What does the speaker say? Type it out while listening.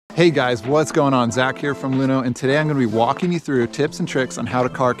Hey guys, what's going on? Zach here from Luno, and today I'm going to be walking you through tips and tricks on how to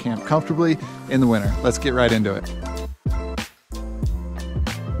car camp comfortably in the winter. Let's get right into it.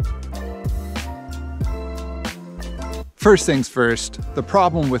 First things first, the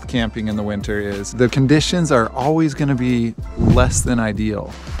problem with camping in the winter is the conditions are always going to be less than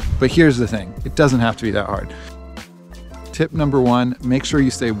ideal. But here's the thing, it doesn't have to be that hard. Tip number one, make sure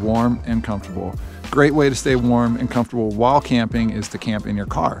you stay warm and comfortable. Great way to stay warm and comfortable while camping is to camp in your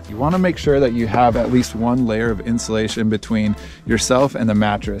car. You want to make sure that you have at least one layer of insulation between yourself and the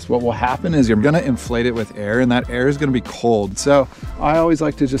mattress. What will happen is you're going to inflate it with air, and that air is going to be cold. So I always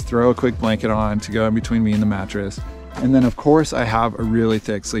like to just throw a quick blanket on to go in between me and the mattress. And then of course I have a really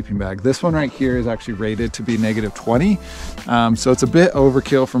thick sleeping bag. This one right here is actually rated to be -20. So it's a bit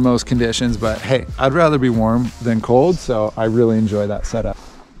overkill for most conditions, but hey, I'd rather be warm than cold. So I really enjoy that setup.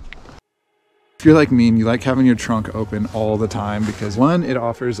 If you're like me and you like having your trunk open all the time, because one, it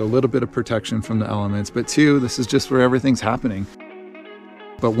offers a little bit of protection from the elements, but two, this is just where everything's happening.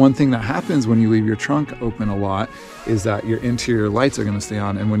 But one thing that happens when you leave your trunk open a lot is that your interior lights are gonna stay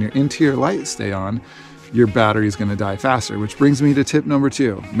on. And when your interior lights stay on, your battery is gonna die faster, which brings me to tip number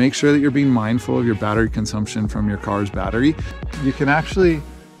two. Make sure that you're being mindful of your battery consumption from your car's battery. You can actually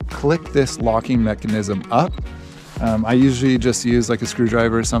click this locking mechanism up. I usually just use like a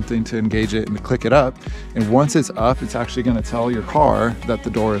screwdriver or something to engage it and click it up. And once it's up, it's actually gonna tell your car that the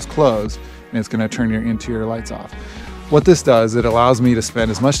door is closed and it's gonna turn your interior lights off. What this does, it allows me to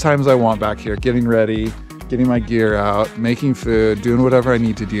spend as much time as I want back here, getting ready, getting my gear out, making food, doing whatever I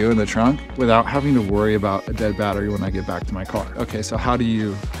need to do in the trunk without having to worry about a dead battery when I get back to my car. Okay, so how do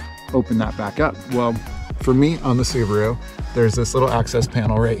you open that back up? Well, for me on the Subaru, there's this little access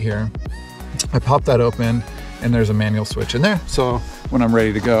panel right here. I pop that open, and there's a manual switch in there. So when I'm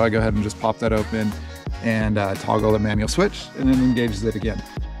ready to go, I go ahead and just pop that open and toggle the manual switch, and then engages it again.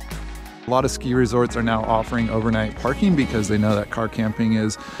 A lot of ski resorts are now offering overnight parking because they know that car camping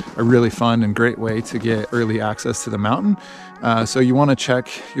is a really fun and great way to get early access to the mountain. So you wanna check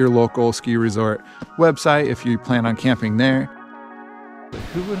your local ski resort website if you plan on camping there. But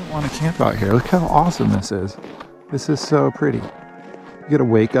who wouldn't wanna camp out here? Look how awesome this is. This is so pretty. You gotta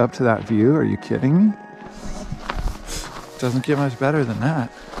wake up to that view, are you kidding me? Doesn't get much better than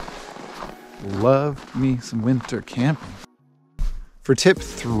that. Love me some winter camping. For tip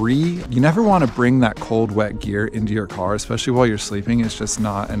three, you never want to bring that cold, wet gear into your car, especially while you're sleeping. It's just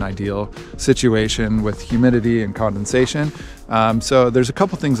not an ideal situation with humidity and condensation. So there's a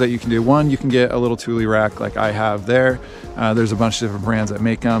couple things that you can do. One, you can get a little Thule rack like I have there. There's a bunch of different brands that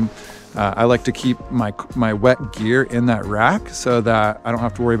make them. I like to keep my wet gear in that rack so that I don't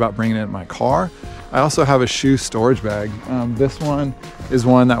have to worry about bringing it in my car. I also have a shoe storage bag. This one is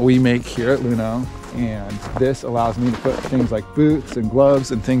one that we make here at Luno, and this allows me to put things like boots and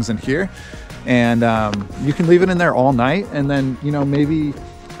gloves and things in here. And you can leave it in there all night, and then, you know, maybe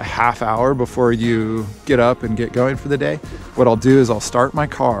a half hour before you get up and get going for the day, what I'll do is I'll start my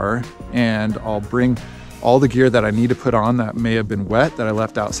car and I'll bring all the gear that I need to put on that may have been wet that I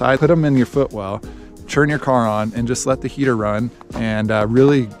left outside, put them in your footwell, turn your car on, and just let the heater run and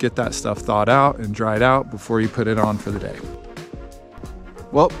really get that stuff thawed out and dried out before you put it on for the day.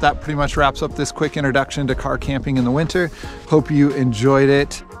 Well, that pretty much wraps up this quick introduction to car camping in the winter. Hope you enjoyed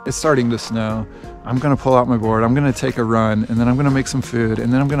it. It's starting to snow. I'm gonna pull out my board, I'm gonna take a run, and then I'm gonna make some food,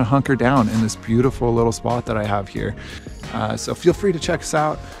 and then I'm gonna hunker down in this beautiful little spot that I have here. So feel free to check us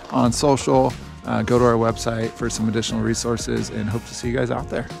out on social. Go to our website for some additional resources, and hope to see you guys out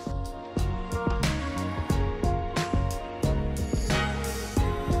there.